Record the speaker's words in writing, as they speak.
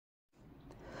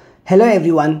Hello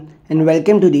everyone and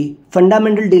welcome to the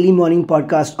Fundamental Daily Morning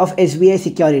Podcast of SBI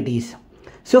Securities.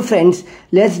 So friends,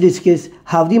 let's discuss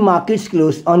how the markets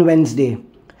closed on Wednesday.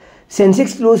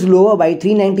 Sensex closed lower by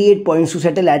 398 points to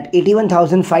settle at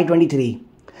 81,523.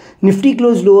 Nifty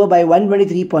closed lower by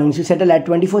 123 points to settle at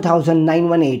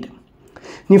 24,918.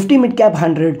 Nifty Mid Cap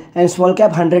 100 and Small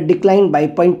Cap 100 declined by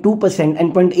 0.2%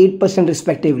 and 0.8%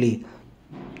 respectively.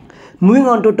 Moving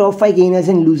on to top 5 gainers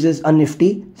and losers on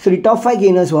Nifty. So the top 5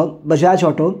 gainers were Bajaj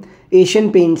Auto,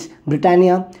 Asian Paints,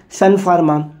 Britannia, Sun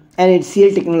Pharma and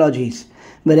HCL Technologies.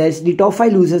 Whereas the top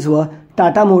 5 losers were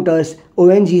Tata Motors,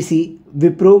 ONGC,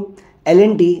 Wipro,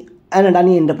 L&T and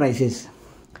Adani Enterprises.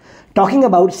 Talking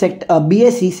about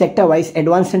BSE sector-wise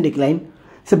advanced and decline.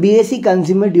 So BSE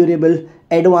Consumer Durable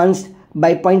advanced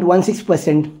by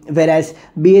 0.16%, whereas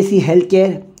BSE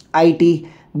Healthcare, IT,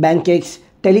 Bankex,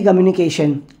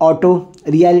 Telecommunication, Auto,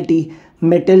 Realty,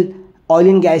 Metal, Oil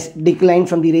and Gas declined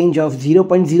from the range of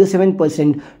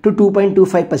 0.07% to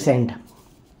 2.25%.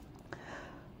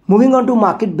 Moving on to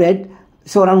market breadth,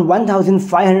 so around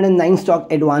 1,509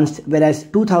 stocks advanced, whereas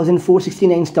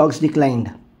 2,469 stocks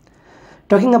declined.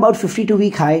 Talking about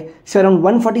 52-week high, so around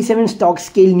 147 stocks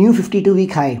scaled new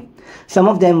 52-week high. Some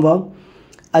of them were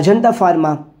Ajanta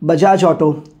Pharma, Bajaj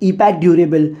Auto, EPAC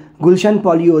Durable, Gulshan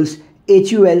Polyols,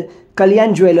 HUL,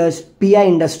 Kalyan Jewellers, PI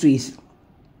Industries,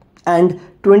 and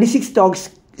 26 stocks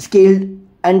scaled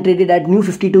and traded at new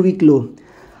 52-week low,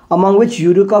 among which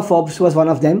Eureka Forbes was one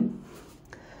of them.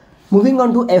 Moving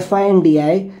on to FI and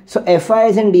DI. So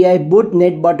FIs and DI both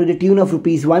net bought to the tune of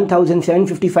rupees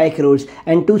 1,755 crores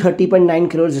and 230.9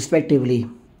 crores respectively.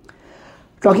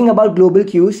 Talking about global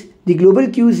cues, the global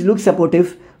cues look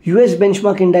supportive. US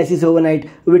benchmark indices overnight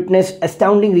witnessed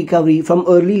astounding recovery from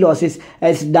early losses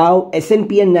as Dow,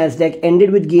 S&P and Nasdaq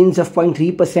ended with gains of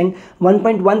 0.3%,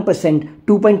 1.1%,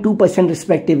 2.2%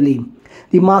 respectively.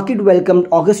 The market welcomed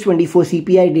August 24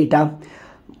 CPI data,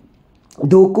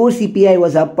 though core CPI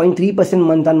was up 0.3%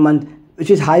 month on month,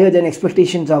 which is higher than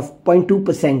expectations of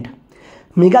 0.2%.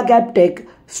 Mega cap tech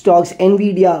stocks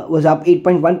Nvidia was up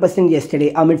 8.1%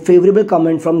 yesterday amid favorable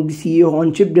comment from the CEO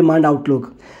on chip demand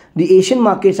outlook. The Asian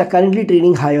markets are currently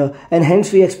trading higher and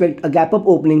hence we expect a gap up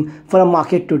opening for a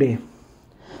market today.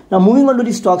 Now moving on to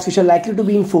the stocks which are likely to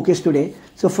be in focus today.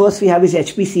 So first we have is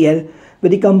HPCL, where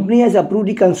the company has approved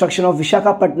the construction of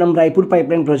Visakhapatnam Raipur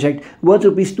pipeline project worth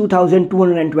rupees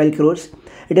 2,212 crores.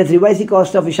 It has revised the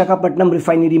cost of Visakhapatnam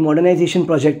refinery modernization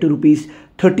project to rupees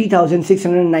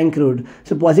 30,609 crore.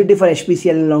 So positive for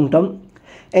HPCL in long term.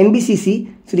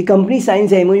 NBCC, so the company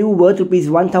signs a MOU worth rupees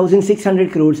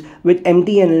 1,600 crores with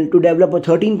MTNL to develop a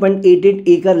 13.88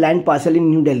 acre land parcel in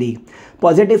New Delhi.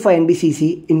 Positive for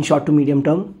NBCC in short to medium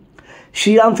term.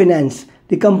 Shriram Finance,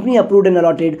 the company approved and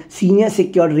allotted senior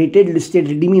secured rated listed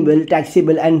redeemable,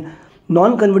 taxable and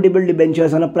non-convertible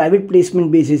debentures on a private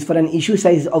placement basis for an issue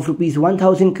size of rupees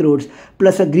 1,000 crores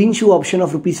plus a green shoe option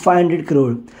of rupees 500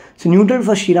 crore. So neutral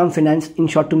for Shriram Finance in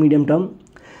short to medium term.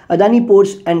 Adani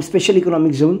Ports and Special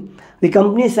Economic Zone, the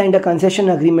company has signed a concession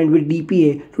agreement with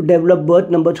DPA to develop berth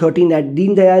number 13 at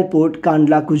Deen Dayal Port,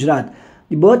 Kandla, Gujarat.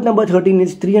 The berth number 13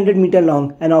 is 300 meter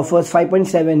long and offers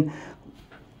 5.7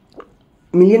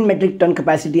 million metric ton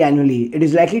capacity annually. It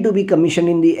is likely to be commissioned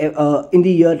in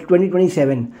the year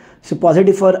 2027. So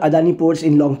positive for Adani Ports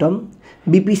in long term.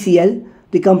 BPCL,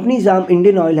 the company's arm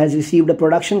Indian Oil has received a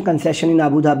production concession in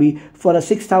Abu Dhabi for a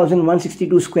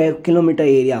 6,162 square kilometer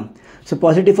area. So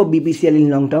positive for BPCL in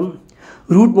long term.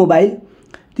 Route Mobile,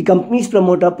 the company's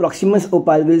promoter Proximus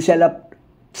Opal will sell up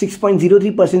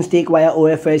 6.03% stake via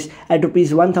OFS at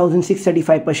rupees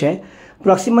 1,635 per share.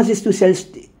 Proximus is to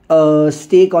sell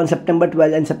stake on September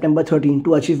 12 and September 13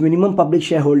 to achieve minimum public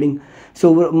shareholding.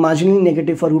 So marginally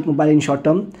negative for Route Mobile in short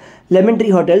term. Lemon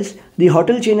Tree Hotels, the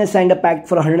hotel chain has signed a pact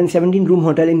for a 117 room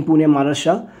hotel in Pune,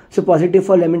 Maharashtra. So positive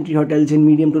for Lemon Tree Hotels in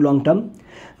medium to long term.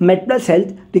 MedPlus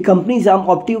Health, the company's arm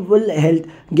Optimal Health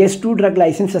gets 2 drug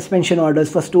license suspension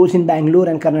orders for stores in Bangalore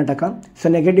and Karnataka. So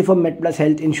negative for MedPlus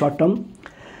Health in short term.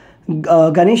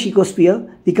 Ganesh Ecosphere,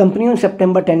 the company on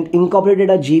September 10th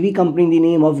incorporated a JV company in the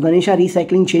name of Ganesha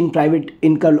Recycling Chain Private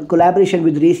in collaboration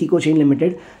with Race Eco Chain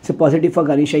Limited. So positive for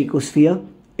Ganesha Ecosphere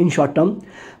in short term.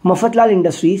 Mafatlal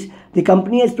Industries, the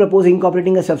company has proposed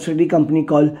incorporating a subsidiary company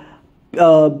called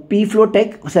P-Flow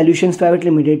Tech Solutions Private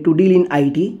Limited to deal in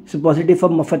IT. So positive for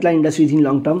Mafatlal Industries in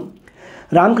long term.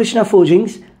 Ramkrishna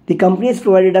Forgings, the company has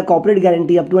provided a corporate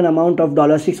guarantee up to an amount of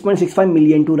 $6.65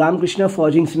 million to Ramkrishna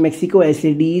Forgings Mexico SA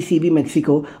DECB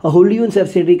Mexico, a wholly owned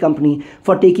subsidiary company,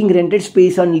 for taking rented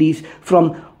space on lease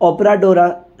from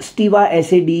Operadora Stiva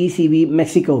SA DECB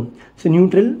Mexico. So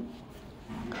neutral.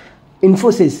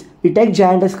 Infosys, the tech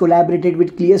giant, has collaborated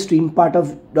with Clearstream, part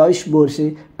of Deutsche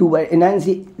Börse, to enhance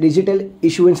the digital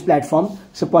issuance platform.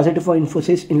 So positive for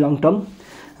Infosys in long term.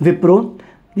 Wipro,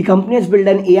 the company has built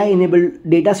an AI-enabled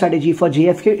data strategy for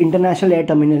JFK International Air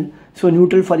Terminal, so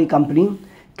neutral for the company.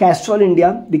 Castrol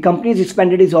India, the company has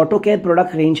expanded its auto care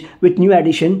product range with new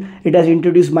addition. It has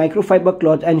introduced microfiber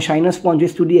cloth and shiner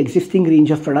sponges to the existing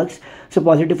range of products, so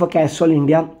positive for Castrol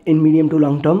India in medium to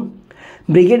long term.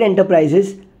 Brigade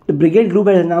Enterprises, the Brigade Group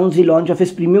has announced the launch of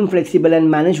its premium flexible and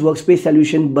managed workspace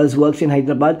solution BuzzWorks in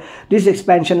Hyderabad. This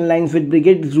expansion aligns with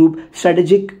Brigade Group's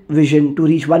strategic vision to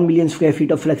reach 1 million square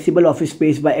feet of flexible office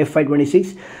space by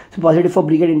FY26. So positive for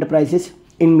Brigade Enterprises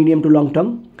in medium to long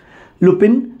term.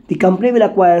 Lupin, the company will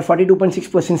acquire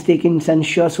 42.6% stake in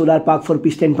Sunshore Solar Park for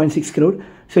Rs 10.6 crore,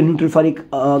 so neutral for the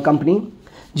company.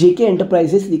 JK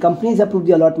Enterprises, the company has approved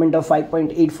the allotment of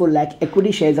 5.84 lakh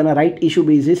equity shares on a right issue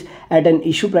basis at an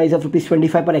issue price of Rs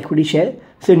 25 per equity share,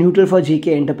 so neutral for JK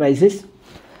Enterprises.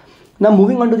 Now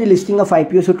moving on to the listing of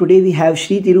IPO. So today we have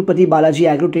Sri Tirupati Balaji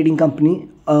Agro Trading Company,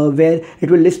 where it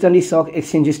will list on the stock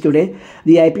exchanges today.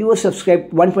 The IPO was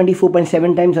subscribed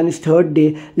 124.7 times on its third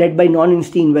day, led by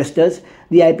non-insti investors.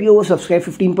 The IPO was subscribed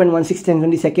 15.16 times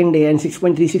on the second day and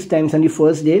 6.36 times on the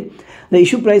first day. The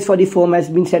issue price for the firm has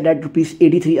been set at Rs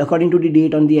 83 according to the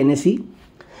date on the NSE.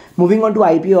 Moving on to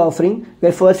IPO offering,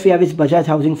 where first we have is Bajaj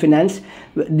Housing Finance.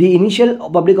 The initial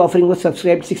public offering was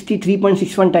subscribed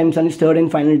 63.61 times on its third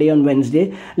and final day on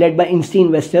Wednesday, led by insti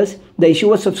investors. The issue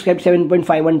was subscribed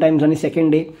 7.51 times on the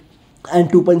second day and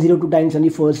 2.02 times on the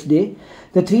first day.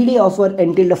 The 3-day offer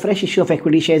entailed a fresh issue of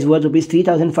equity shares worth Rs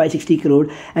 3,560 crore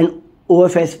and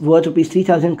OFS worth Rs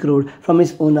 3,000 crore from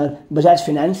its owner, Bajaj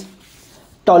Finance.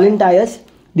 Tollin Tires,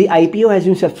 the IPO has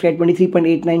been subscribed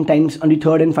 23.89 times on the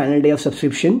third and final day of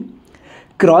subscription.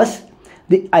 Cross,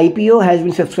 the IPO has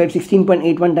been subscribed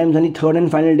 16.81 times on the third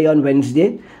and final day on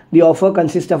Wednesday. The offer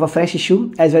consists of a fresh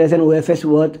issue as well as an OFS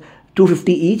worth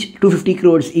 250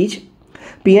 crores each.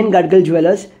 PN Gadgil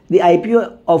Jewellers, the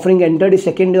IPO offering entered its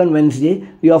second day on Wednesday.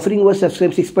 The offering was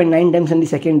subscribed 6.9 times on the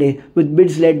second day with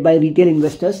bids led by retail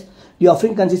investors. The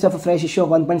offering consists of a fresh issue of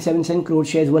 1.77 crore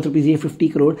shares worth Rs 850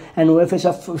 crore and OFS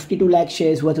of 52 lakh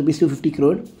shares worth Rs 250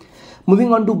 crore.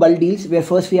 Moving on to bulk deals, where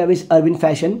first we have is Arvind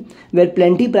Fashion, where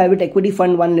Plenty Private Equity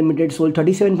Fund 1 Limited sold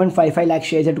 37.55 lakh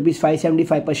shares at Rs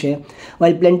 575 per share,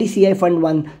 while Plenty CI Fund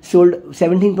 1 sold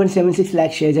 17.76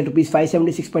 lakh shares at Rs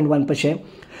 576.1 per share.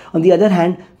 On the other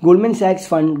hand, Goldman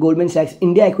Sachs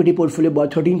India Equity Portfolio bought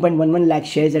 13.11 lakh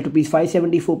shares at Rs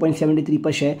 574.73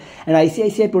 per share, and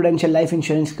ICICI Prudential Life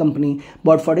Insurance Company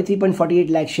bought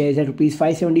 43.48 lakh shares at Rs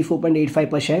 574.85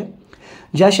 per share.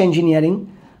 Josh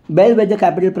Engineering, Bellwether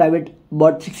Capital Private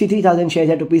bought 63,000 shares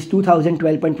at Rs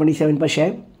 2,012.27 per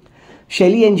share.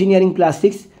 Shelly Engineering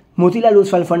Plastics, Motilal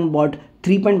Oswal Fund bought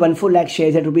 3.14 lakh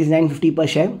shares at Rs 950 per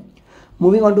share.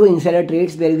 Moving on to insider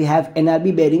trades, where we have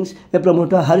NRB Bearings, where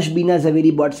promoter Harsh Bina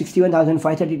Zaveri bought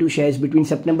 61,532 shares between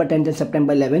September 10th and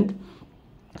September 11th.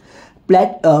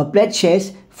 Pledge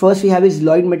shares, first we have is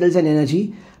Lloyd Metals and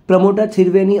Energy. Promoter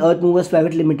Thirveni Earth Movers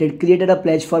Private Limited created a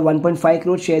pledge for 1.5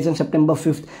 crore shares on September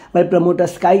 5th, while promoter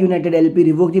Sky United LP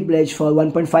revoked the pledge for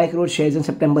 1.5 crore shares on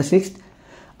September 6th.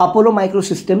 Apollo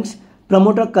Microsystems,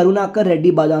 promoter Karunakar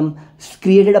Reddy Badam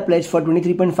created a pledge for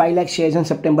 23.5 lakh shares on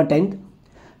September 10th.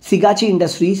 Sigachi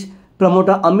Industries,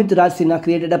 promoter Amit Raj Sinha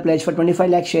created a pledge for 25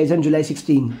 lakh shares on July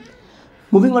 16.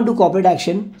 Moving on to corporate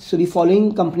action, so the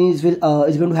following companies is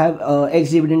going to have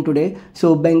ex-dividend today.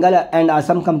 So Bengal and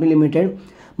Assam Company Limited,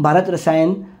 Bharat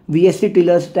Rasayan, VSC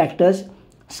Tillers Tractors,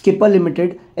 Skipper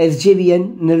Limited,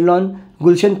 SJVN, Nirlon,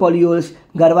 Gulshan Polyols,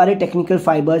 Garware Technical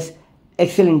Fibers,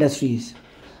 Excel Industries.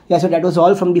 Yeah, so that was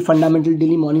all from the Fundamental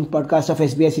Daily Morning Podcast of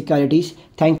SBI Securities.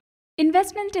 Thank you.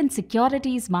 Investment in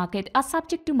securities market are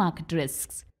subject to market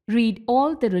risks. Read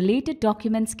all the related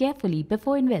documents carefully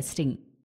before investing.